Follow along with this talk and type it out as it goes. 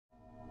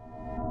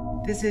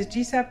This is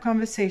GSAP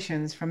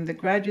Conversations from the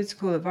Graduate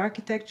School of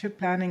Architecture,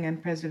 Planning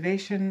and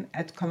Preservation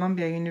at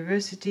Columbia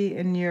University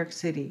in New York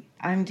City.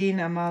 I'm Dean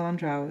Amal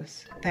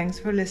Andraus. Thanks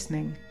for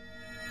listening.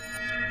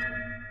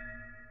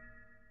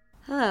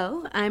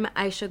 Hello, I'm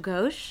Aisha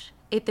Ghosh,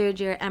 a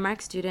third-year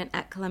MArch student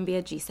at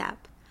Columbia GSAP.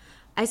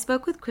 I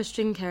spoke with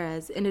Christian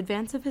Carez in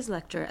advance of his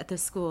lecture at the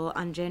school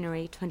on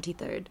January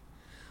 23rd.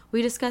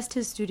 We discussed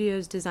his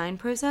studio's design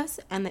process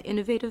and the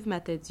innovative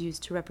methods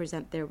used to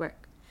represent their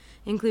work,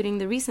 including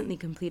the recently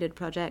completed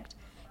project,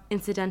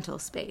 Incidental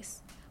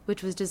Space,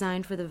 which was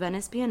designed for the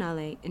Venice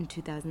Biennale in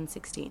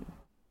 2016.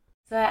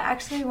 So I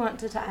actually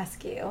wanted to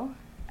ask you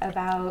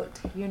about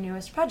your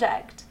newest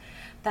project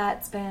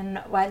that's been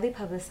widely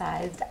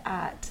publicized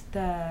at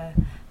the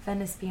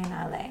Venice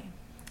Biennale,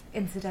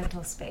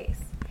 Incidental Space.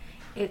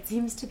 It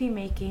seems to be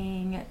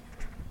making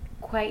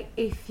quite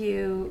a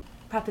few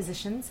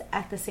propositions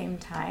at the same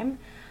time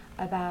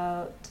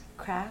about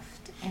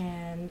craft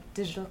and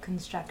digital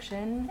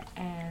construction,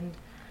 and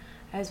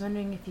I was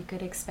wondering if you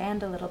could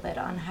expand a little bit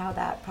on how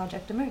that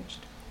project emerged.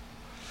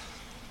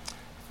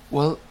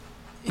 Well,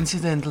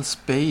 Incidental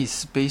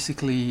Space,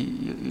 basically,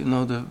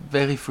 the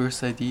very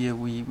first idea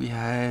we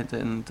had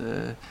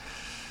and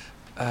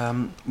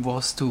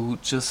was to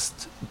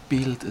just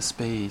build a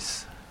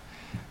space.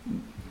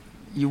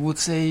 You would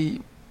say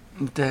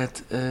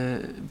that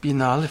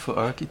Biennale for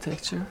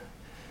Architecture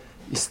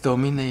is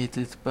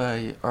dominated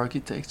by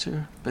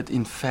architecture, but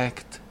in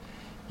fact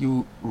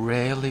you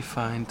rarely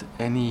find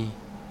any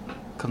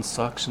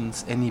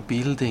constructions, any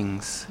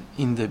buildings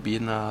in the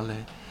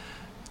Biennale.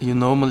 You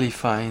normally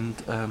find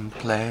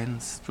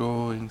plans,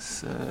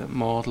 drawings,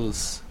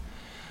 models,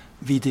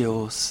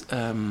 videos,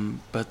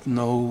 but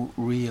no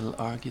real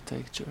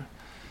architecture.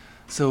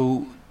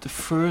 So the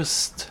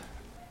first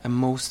and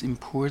most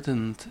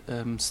important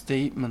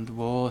statement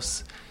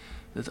was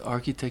that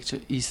architecture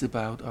is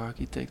about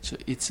architecture.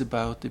 It's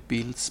about the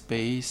built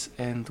space,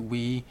 and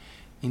we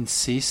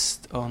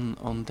insist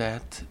on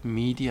that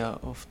media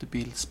of the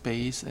built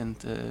space and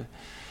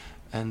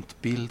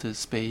build a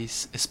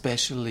space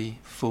especially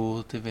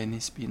for the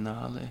Venice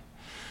Biennale.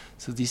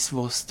 So this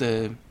was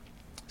the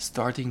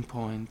starting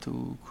point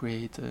to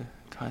create a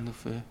kind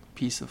of a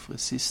piece of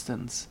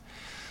resistance.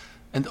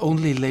 And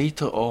only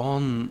later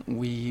on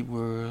we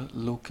were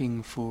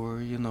looking for,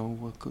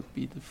 what could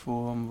be the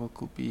form, what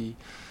could be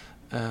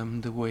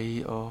the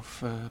way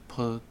of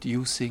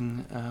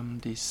producing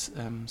this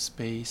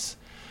space.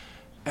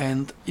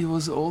 And it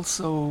was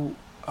also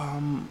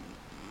an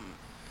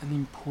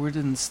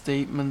important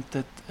statement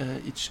that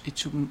it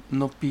should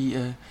not be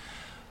a,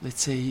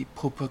 let's say,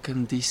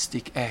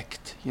 propagandistic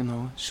act,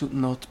 should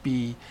not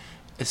be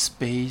a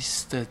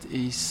space that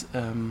is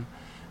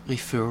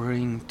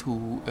referring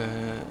to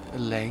a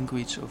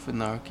language of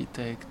an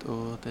architect,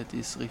 or that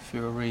is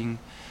referring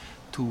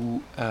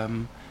to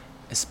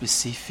a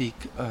specific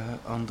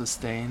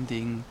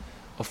understanding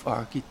of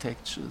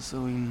architecture.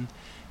 So in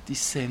this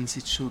sense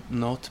it should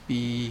not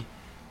be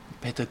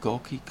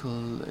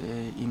pedagogical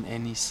in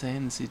any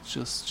sense. It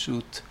just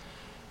should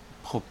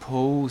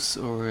propose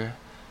or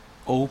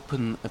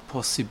open a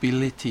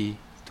possibility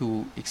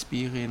to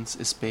experience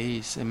a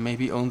space, and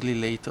maybe only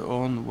later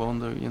on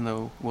wonder,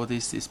 what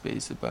is this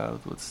space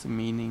about? What's the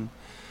meaning?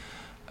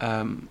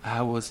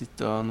 How was it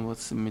done?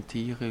 What's the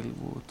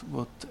material?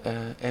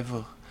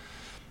 Whatever.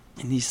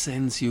 In this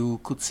sense,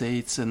 you could say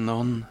it's a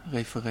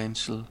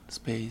non-referential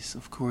space.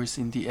 Of course,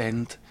 in the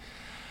end,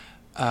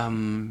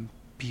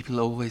 people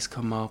always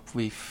come up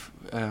with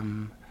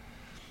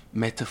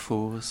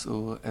metaphors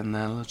or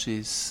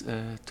analogies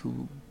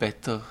to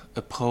better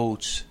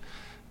approach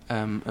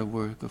a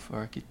work of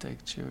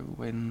architecture.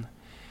 When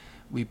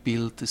we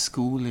built the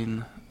school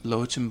in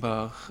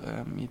Lochenbach,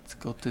 it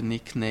got the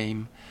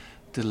nickname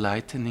the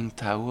Lightning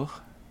Tower,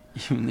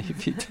 even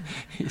if it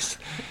is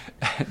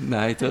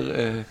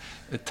neither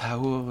a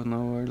tower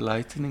nor a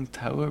lightning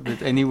tower.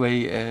 But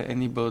anyway,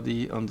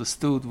 anybody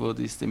understood what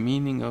is the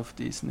meaning of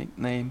this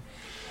nickname.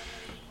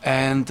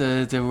 And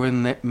there were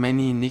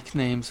many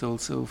nicknames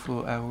also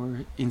for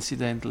our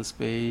incidental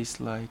space,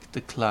 like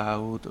the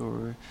cloud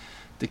or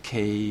the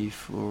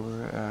cave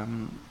or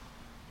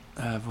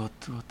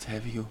what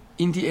have you.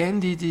 In the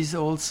end, it is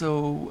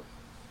also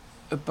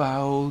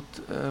about,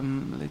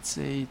 let's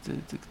say,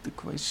 the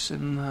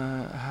question,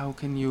 how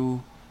can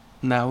you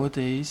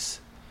nowadays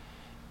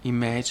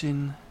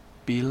imagine,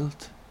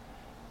 build,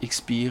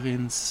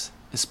 experience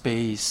a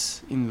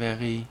space in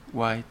very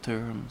wide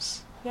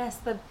terms? Yes,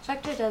 the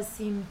projector does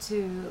seem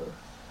to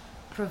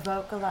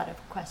provoke a lot of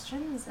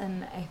questions,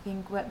 and I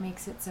think what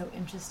makes it so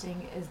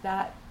interesting is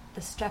that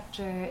the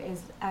structure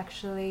is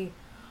actually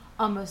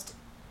almost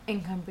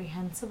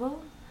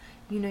incomprehensible.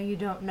 You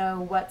don't know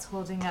what's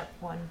holding up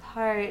one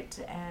part,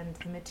 and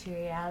the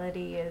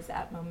materiality is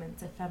at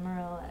moments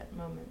ephemeral, at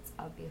moments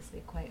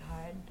obviously quite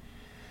hard.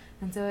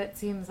 And so it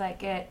seems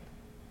like it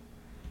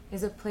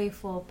is a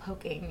playful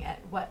poking at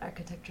what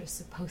architecture is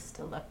supposed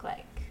to look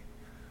like.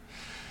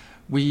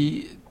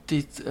 We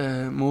did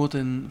more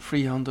than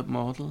 300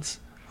 models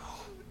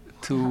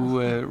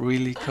to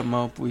really come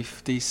up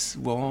with this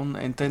one.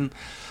 And then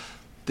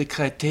the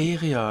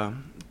criteria,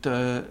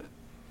 the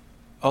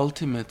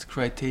ultimate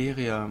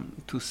criteria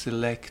to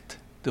select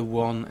the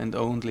one and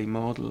only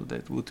model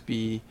that would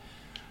be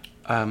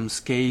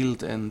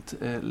scaled and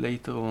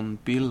later on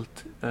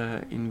built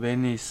in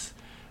Venice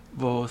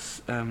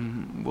was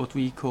what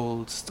we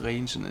called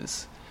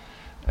strangeness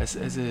as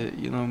a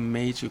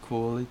major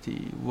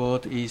quality.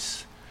 What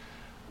is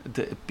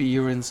the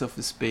appearance of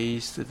the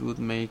space that would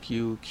make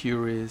you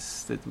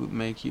curious, that would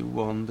make you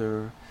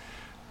wonder,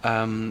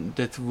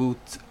 that would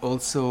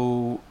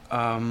also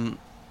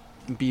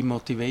be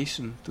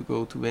motivation to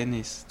go to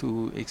Venice,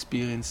 to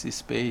experience this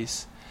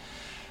space,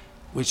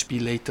 which be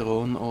later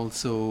on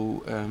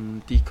also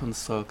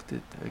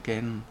deconstructed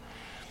again.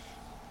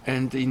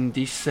 And in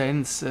this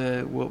sense,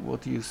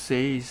 what you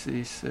say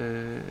is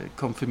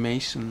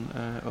confirmation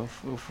of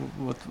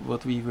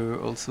what we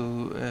were also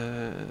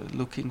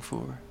looking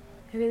for.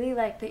 I really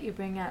like that you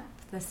bring up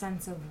the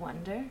sense of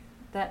wonder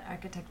that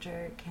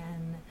architecture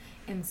can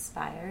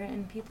inspire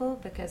in people,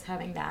 because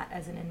having that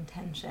as an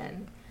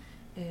intention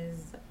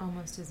is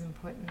almost as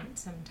important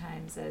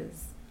sometimes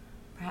as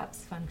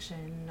perhaps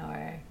function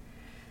or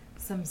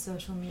some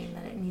social meaning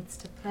that it needs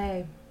to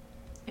play.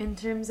 In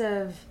terms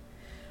of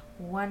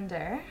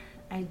wonder,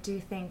 I do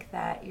think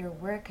that your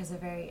work has a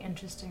very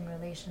interesting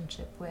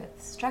relationship with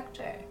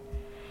structure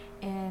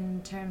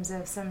in terms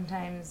of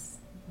sometimes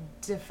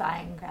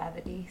defying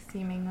gravity,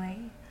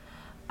 seemingly.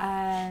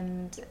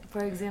 And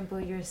for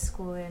example, your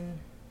school in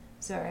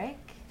Zurich,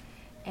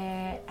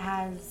 it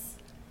has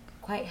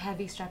quite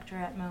heavy structure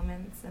at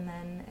moments, and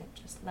then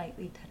it just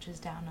lightly touches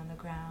down on the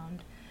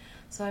ground.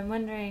 So I'm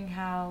wondering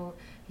how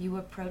you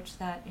approach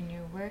that in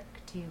your work.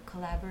 Do you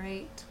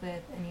collaborate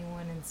with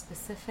anyone in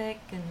specific,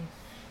 and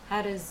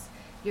how does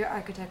your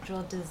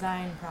architectural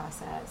design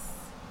process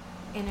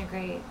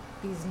integrate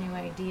these new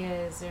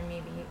ideas, or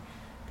maybe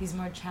these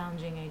more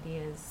challenging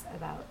ideas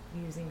about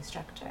using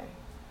structure?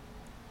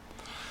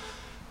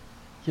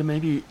 Yeah,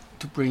 maybe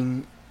to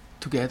bring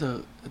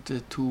together the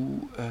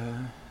two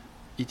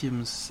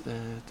idioms,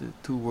 the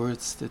two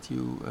words that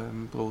you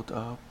brought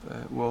up,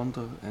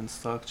 wonder and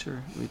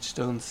structure, which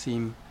don't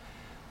seem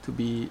to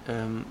be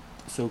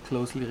so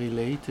closely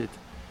related.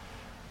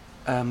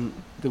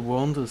 The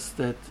wonders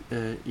that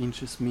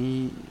interest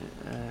me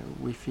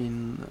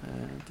within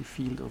the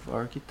field of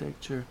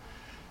architecture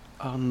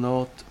are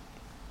not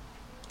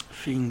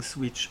things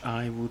which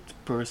I would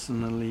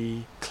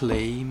personally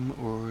claim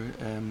or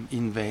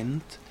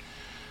invent,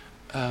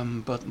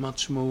 but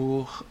much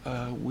more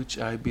which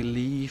I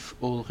believe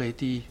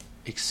already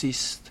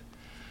exist,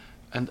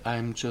 and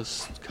I'm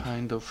just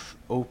kind of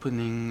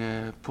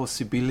opening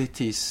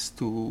possibilities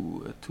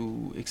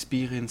to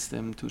experience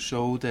them, to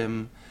show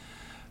them,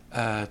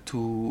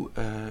 to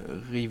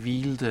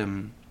reveal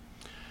them,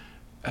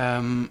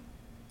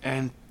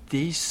 and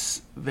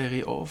this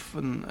very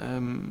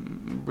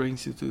often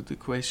brings you to the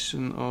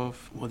question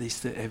of what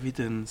is the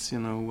evidence,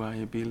 why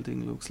a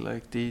building looks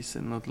like this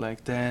and not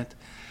like that.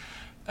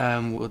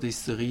 What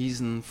is the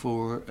reason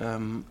for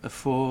a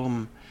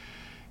form?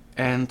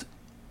 And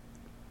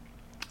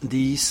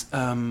these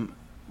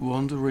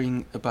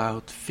wondering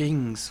about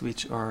things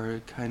which are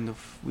kind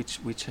of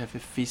which have a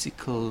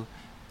physical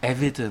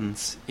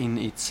evidence in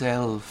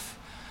itself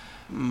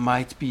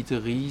might be the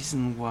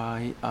reason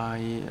why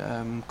I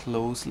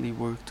closely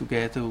work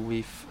together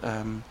with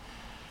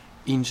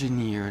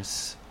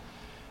engineers.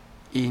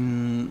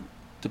 In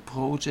the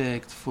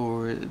project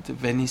for the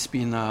Venice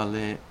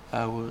Biennale,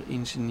 our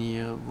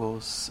engineer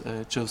was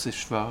Joseph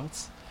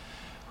Schwarz,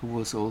 who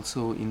was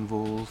also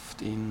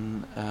involved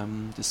in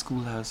the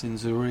schoolhouse in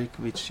Zurich,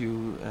 which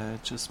you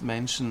just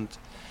mentioned.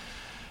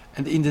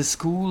 And in the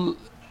school,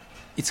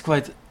 it's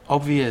quite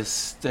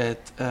obvious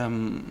that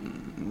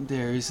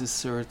there is a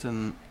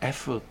certain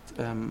effort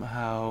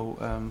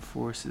how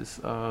forces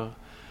are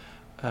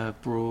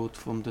brought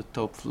from the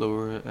top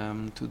floor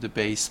to the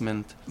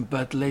basement.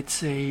 But let's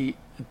say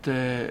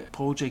the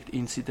project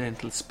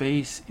incidental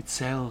space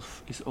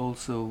itself is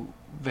also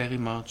very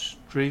much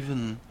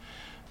driven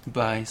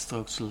by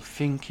structural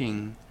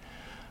thinking,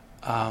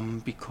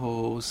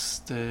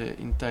 because the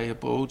entire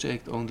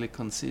project only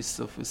consists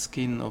of a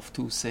skin of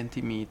 2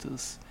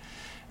 centimeters.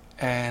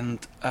 And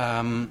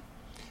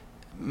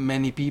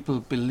many people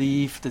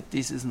believe that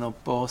this is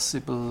not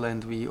possible,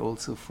 and we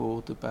also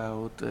thought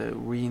about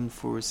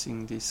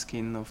reinforcing this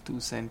skin of 2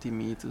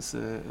 centimeters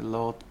a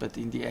lot, but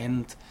in the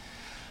end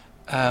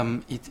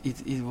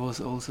it was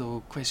also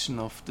a question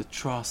of the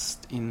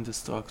trust in the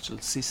structural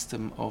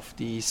system of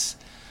this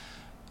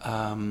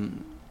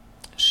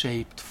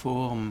shaped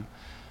form.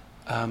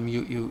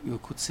 You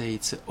could say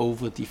it's an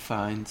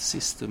over-defined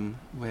system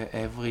where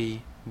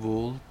every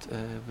vault,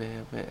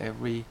 where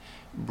every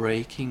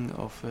breaking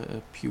of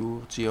a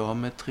pure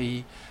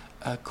geometry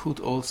could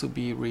also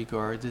be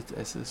regarded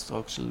as a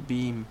structural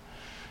beam,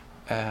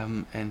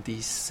 and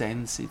this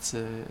sense it's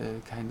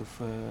a kind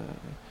of a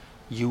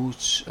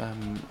huge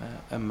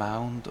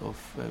amount of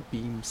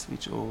beams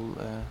which all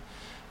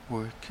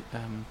work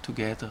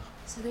together.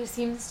 So there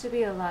seems to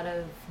be a lot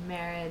of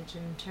marriage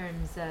in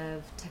terms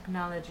of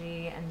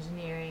technology,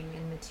 engineering,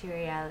 and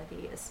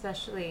materiality,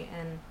 especially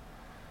in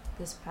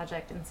this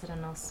project,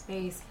 Incidental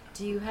Space.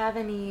 Do you have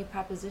any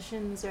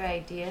propositions or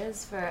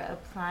ideas for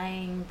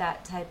applying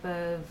that type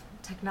of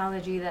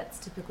technology that's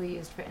typically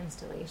used for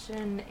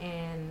installation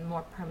in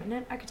more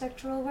permanent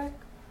architectural work?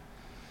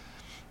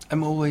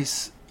 I'm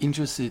always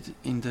interested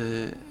in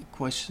the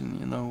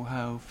question,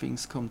 how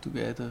things come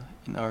together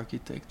in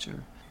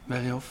architecture.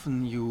 Very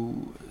often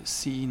you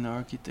see in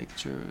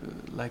architecture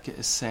like an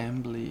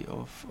assembly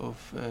of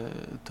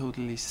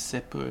totally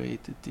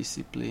separated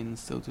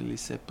disciplines, totally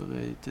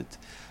separated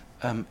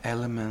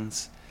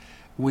elements,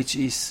 which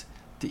is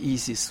the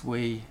easiest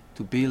way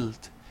to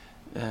build,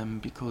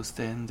 because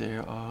then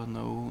there are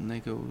no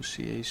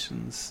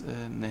negotiations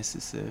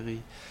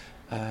necessary,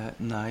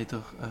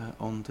 neither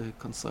on the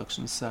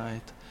construction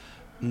side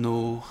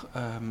nor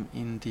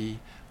in the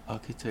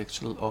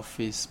architectural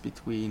office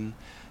between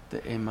the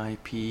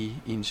MIP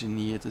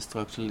engineer, the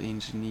structural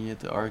engineer,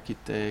 the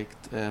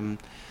architect, the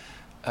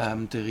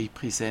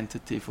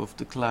representative of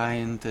the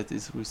client that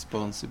is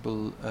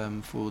responsible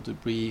for the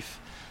brief,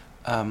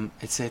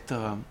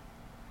 etc.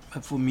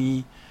 For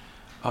me,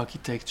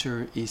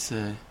 architecture is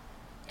an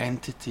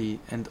entity,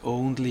 and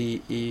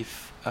only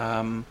if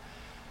an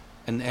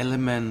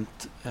element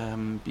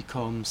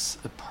becomes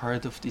a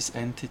part of this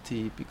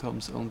entity,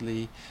 becomes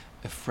only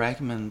a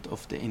fragment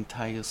of the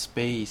entire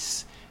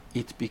space,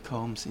 it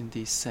becomes in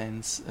this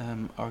sense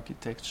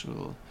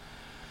architectural.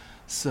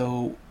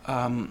 So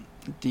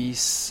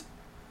this,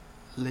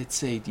 let's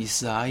say,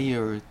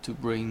 desire to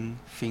bring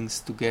things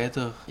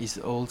together is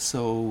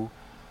also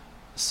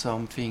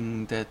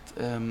something that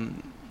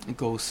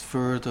goes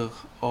further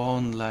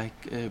on,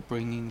 like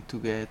bringing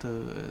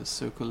together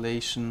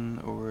circulation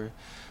or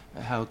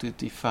how to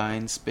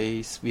define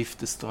space with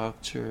the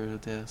structure.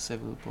 There are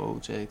several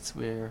projects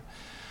where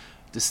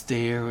the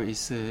stair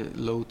is a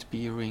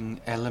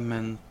load-bearing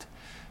element,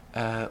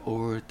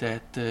 or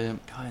that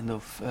kind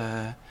of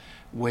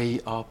way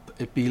up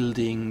a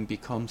building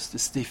becomes the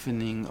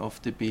stiffening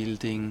of the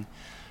building,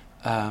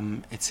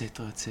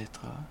 etc.,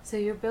 etc. So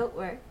your built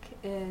work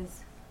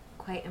is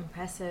quite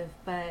impressive,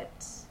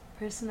 but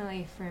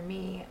personally for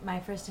me, my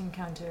first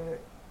encounter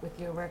with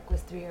your work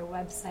was through your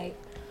website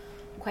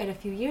quite a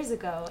few years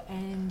ago,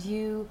 and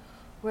you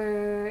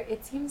were,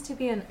 it seems to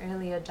be an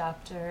early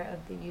adopter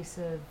of the use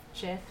of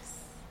GIFs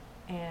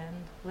and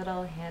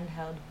little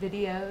handheld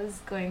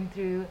videos going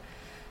through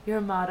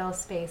your model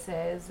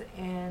spaces,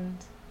 and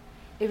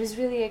it was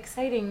really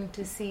exciting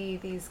to see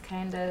these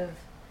kind of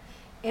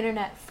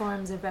internet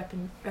forms of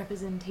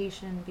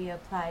representation be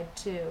applied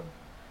to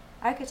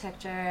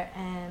architecture.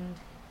 And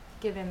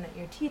given that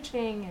you're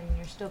teaching and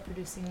you're still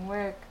producing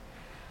work,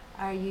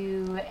 are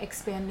you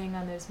expanding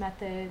on those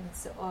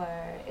methods, or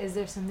is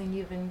there something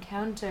you've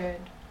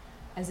encountered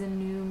as a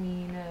new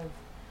mean of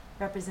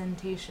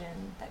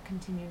representation that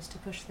continues to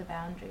push the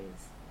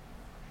boundaries?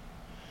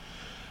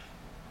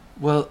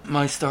 Well,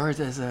 my start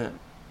as a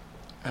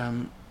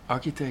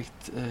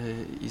architect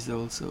is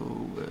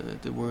also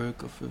the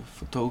work of a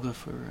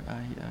photographer.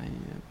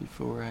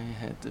 Before I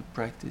had a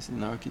practice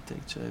in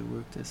architecture, I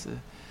worked as a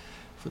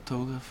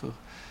photographer.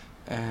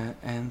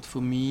 And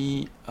for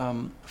me,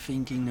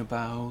 thinking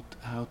about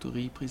how to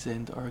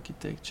represent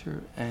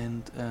architecture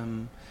and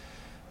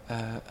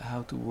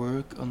how to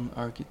work on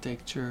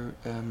architecture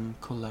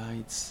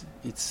collides.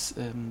 It's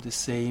the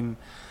same,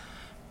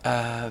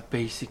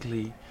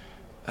 basically.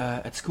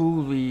 At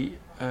school, we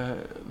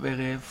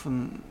very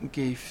often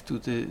gave to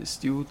the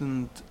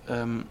student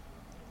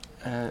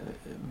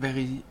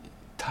very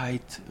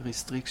tight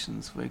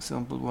restrictions. For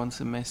example, one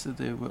semester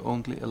they were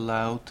only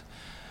allowed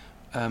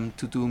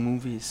to do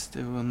movies.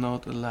 They were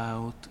not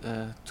allowed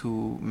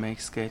to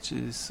make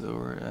sketches,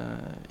 or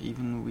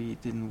even we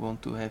didn't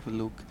want to have a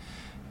look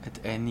at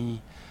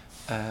any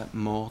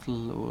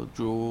model or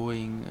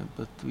drawing,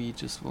 but we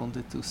just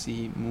wanted to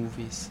see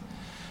movies,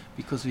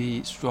 because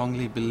we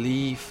strongly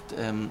believed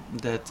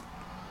that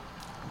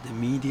the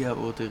media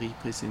or the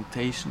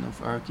representation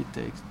of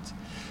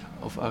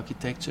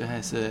architecture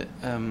has a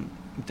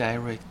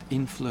direct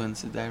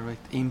influence, a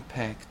direct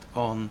impact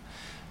on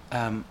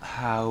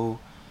how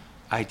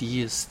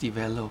ideas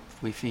develop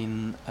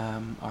within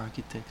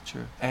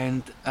architecture.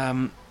 And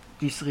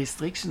these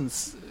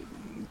restrictions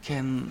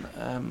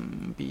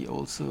can be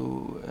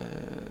also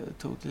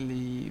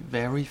totally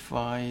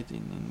verified.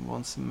 In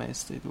one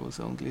semester it was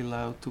only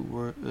allowed to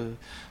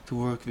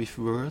work with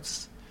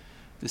words.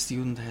 The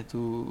student had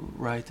to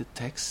write a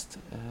text,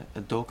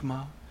 a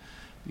dogma,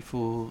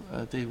 before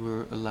they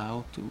were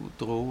allowed to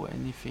draw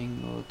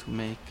anything or to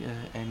make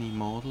any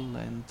model.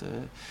 And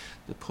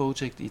the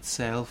project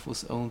itself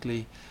was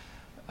only,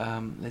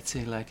 let's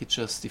say, like a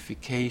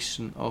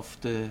justification of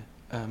the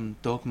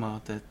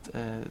dogma that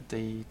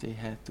they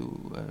had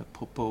to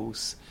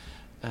propose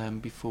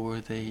before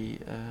they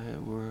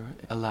were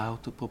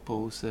allowed to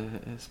propose a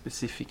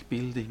specific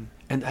building.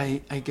 And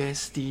I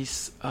guess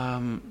these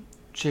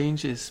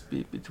changes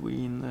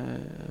between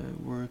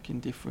work in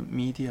different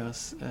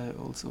medias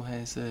also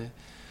has a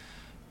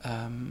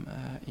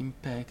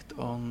impact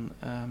on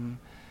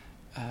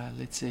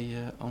let's say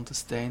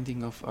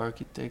understanding of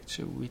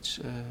architecture, which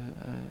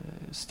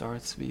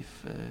starts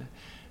with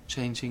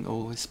changing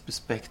always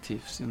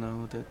perspectives,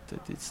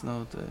 that it's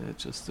not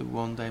just a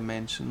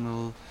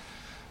one-dimensional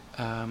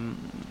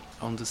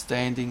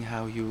understanding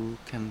how you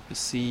can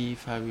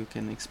perceive, how you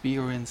can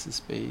experience a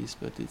space,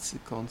 but it's a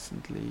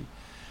constantly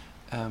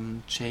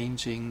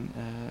changing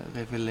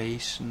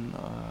revelation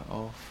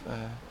of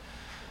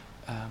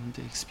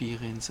the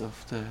experience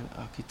of the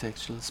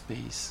architectural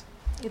space.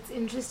 It's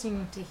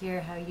interesting to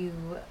hear how you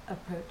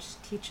approach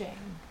teaching,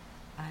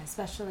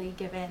 especially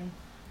given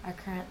our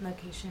current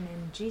location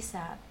in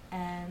GSAP,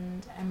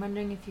 and I'm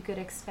wondering if you could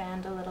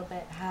expand a little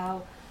bit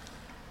how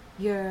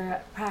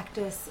your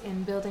practice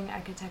in building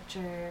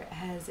architecture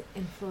has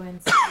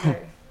influenced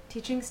your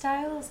teaching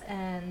styles,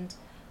 and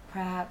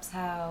perhaps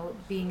how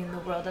being in the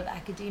world of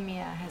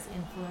academia has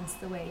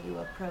influenced the way you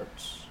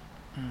approach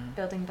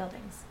building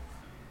buildings.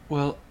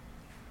 Well,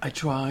 I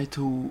try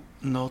to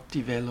not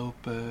develop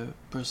a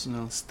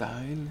personal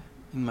style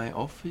in my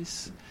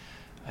office.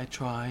 I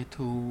try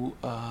to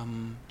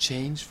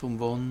change from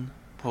one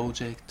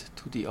project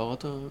to the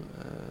other,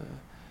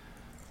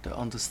 the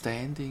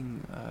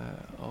understanding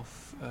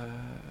of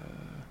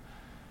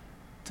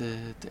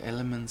the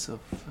elements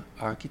of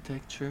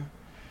architecture.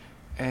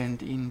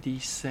 And in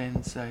this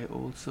sense, I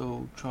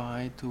also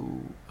try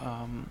to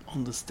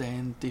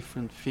understand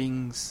different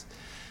things,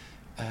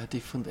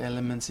 different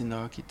elements in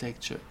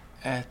architecture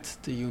at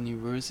the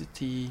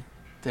university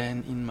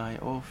than in my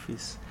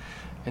office.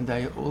 And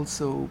I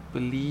also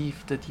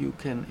believe that you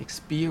can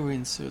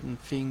experience certain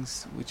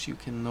things which you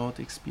cannot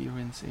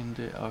experience in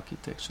the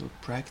architectural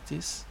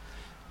practice,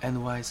 and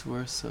vice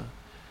versa.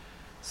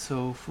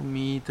 So for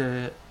me,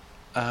 the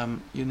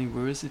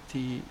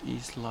university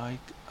is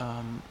like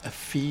a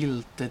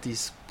field that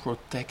is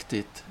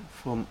protected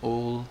from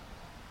all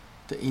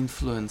the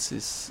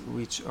influences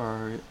which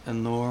are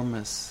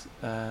enormous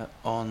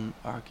on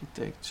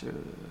architecture.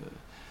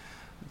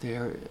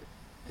 There,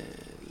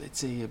 let's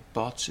say, a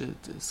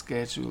budget, a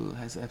schedule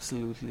has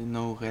absolutely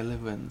no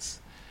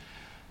relevance,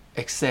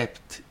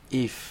 except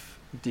if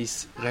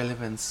this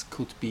relevance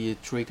could be a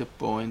trigger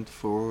point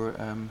for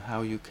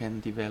how you can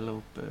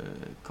develop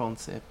a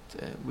concept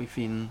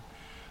within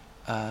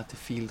the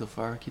field of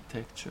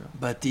architecture.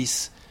 But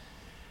this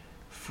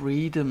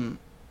freedom,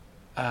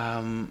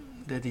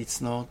 that it's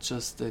not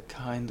just a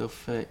kind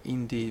of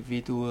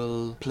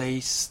individual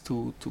place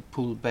to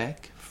pull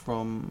back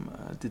from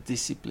the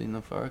discipline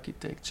of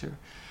architecture,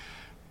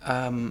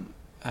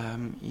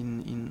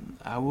 in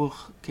our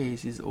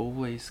case is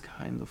always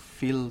kind of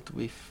filled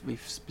with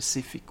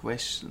specific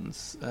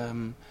questions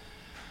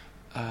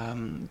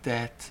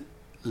that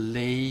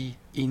lay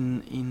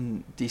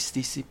in this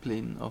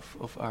discipline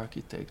of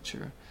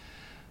architecture.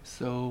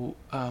 So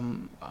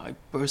I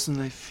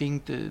personally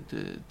think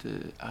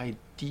the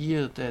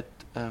idea that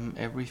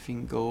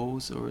everything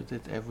goes, or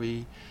that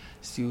every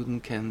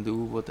student can do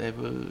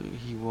whatever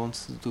he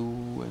wants to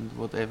do and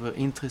whatever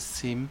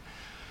interests him,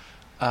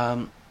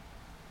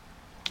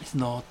 is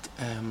not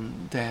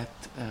that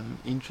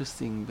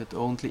interesting, but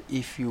only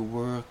if you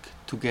work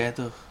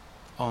together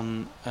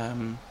on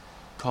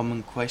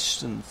common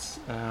questions.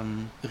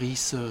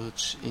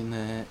 Research in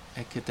an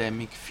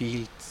academic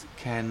field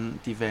can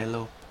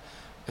develop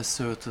a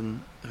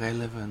certain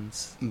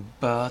relevance,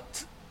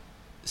 but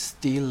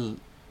still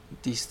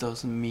this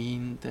doesn't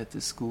mean that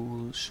the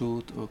school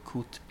should or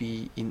could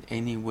be in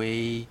any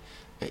way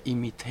an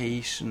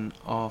imitation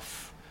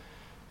of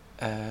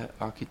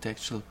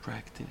architectural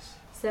practice.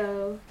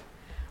 So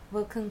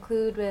we'll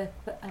conclude with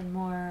a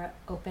more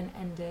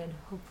open-ended,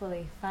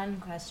 hopefully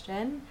fun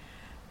question.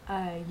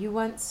 You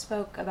once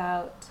spoke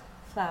about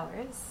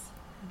flowers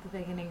at the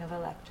beginning of a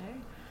lecture,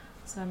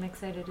 so I'm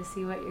excited to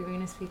see what you're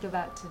going to speak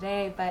about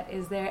today. But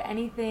is there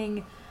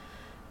anything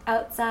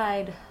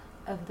outside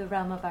of the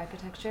realm of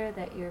architecture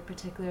that you're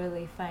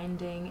particularly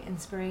finding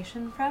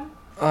inspiration from?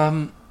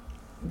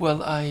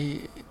 Well,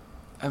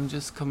 I'm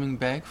just coming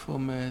back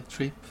from a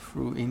trip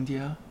through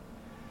India.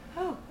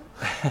 Oh.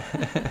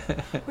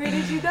 Where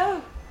did you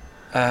go?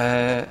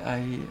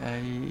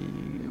 I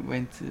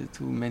went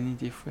to many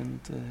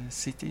different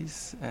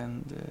cities,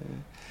 and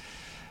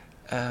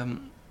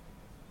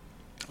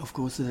of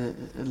course a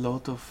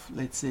lot of,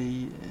 let's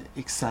say,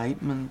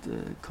 excitement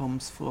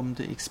comes from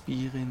the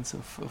experience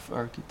of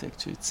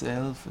architecture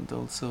itself, and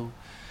also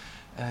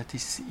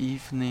this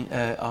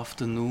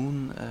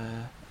afternoon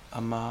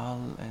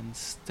Amal and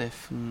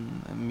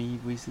Stefan and me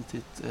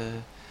visited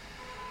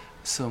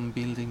some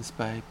buildings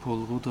by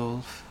Paul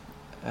Rudolph,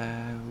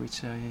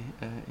 which I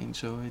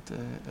enjoyed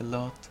a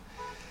lot.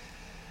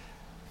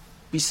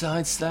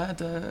 Besides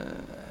that,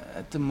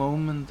 at the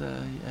moment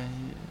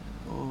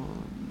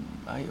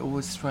I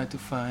always try to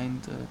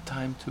find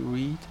time to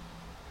read.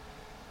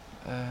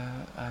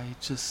 I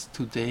just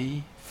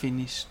today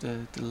finished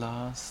the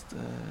last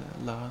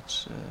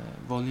large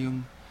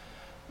volume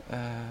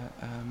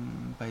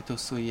by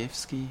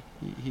Dostoevsky.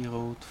 He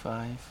wrote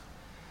 5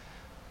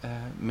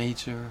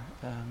 major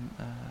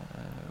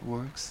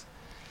works,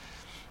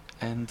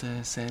 and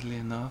sadly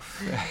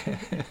enough,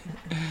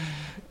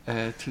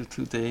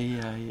 today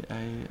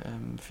I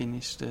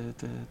finished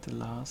the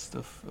last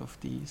of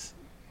these.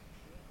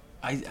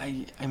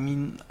 I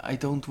mean, I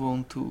don't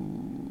want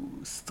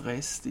to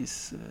stress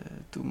this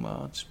too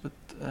much, but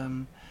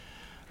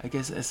I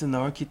guess as an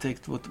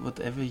architect,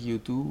 whatever you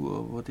do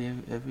or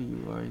whatever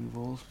you are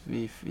involved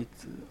with, it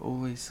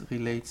always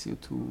relates you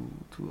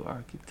to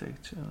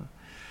architecture.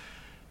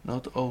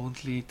 Not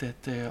only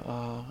that there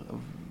are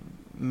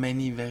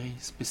many very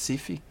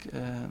specific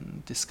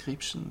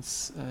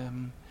descriptions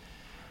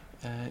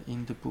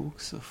in the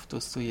books of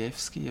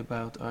Dostoevsky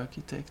about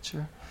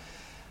architecture.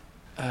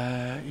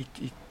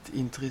 It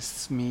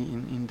interests me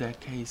in that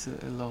case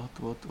a lot.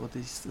 What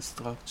is the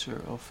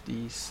structure of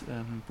these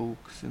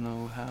books? You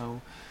know,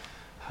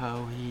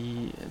 how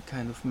he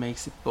kind of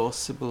makes it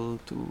possible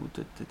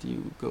that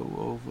you go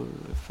over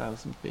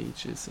 1,000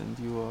 pages and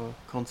you are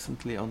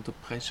constantly under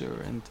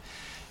pressure, and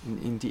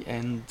in the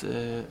end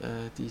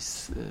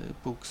these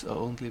books are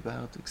only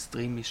about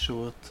extremely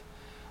short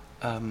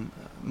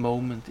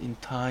moment in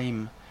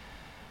time,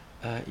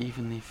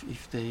 even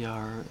if they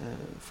are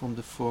from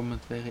the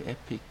format very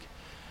epic,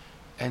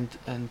 and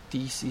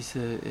this is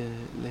a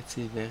let's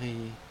say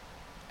very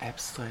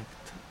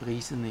abstract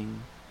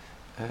reasoning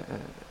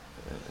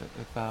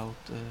about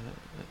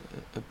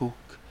a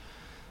book,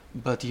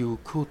 but you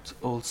could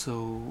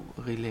also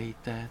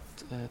relate that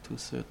to a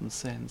certain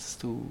sense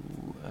to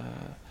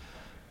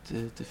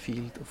the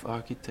field of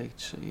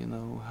architecture. You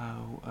know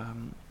how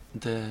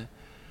the,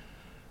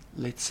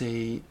 let's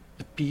say,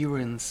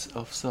 appearance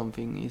of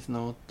something is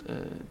not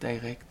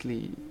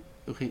directly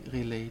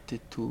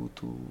related to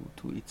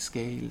its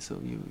scale. So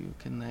you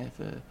can have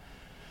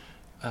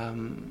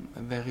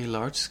a very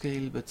large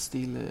scale, but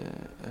still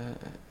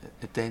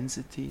a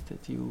density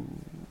that you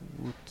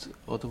would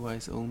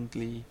otherwise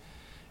only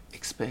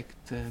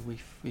expect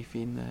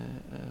within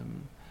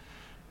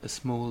a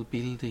small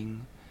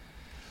building.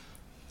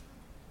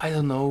 I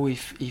don't know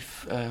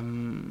if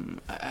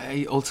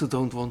I also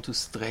don't want to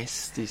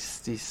stress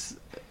this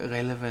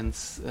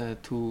relevance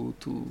too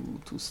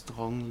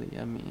strongly.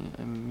 I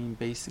mean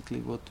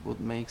basically what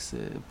makes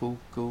a book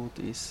good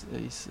is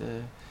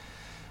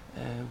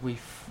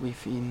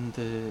within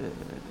the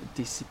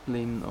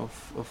discipline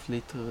of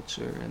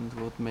literature, and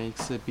what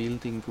makes a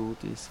building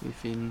good is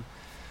within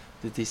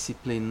the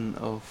discipline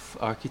of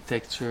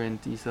architecture,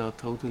 and these are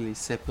totally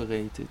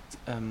separated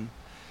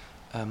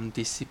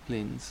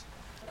disciplines.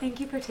 Thank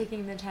you for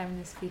taking the time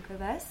to speak with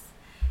us.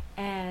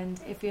 And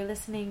if you're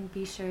listening,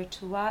 be sure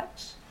to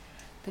watch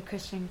the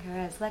Christian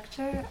Quérez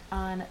lecture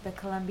on the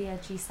Columbia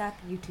GSAP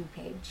YouTube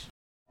page.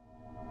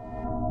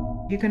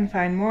 You can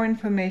find more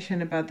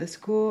information about the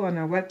school on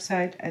our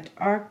website at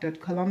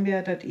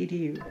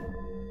arc.columbia.edu.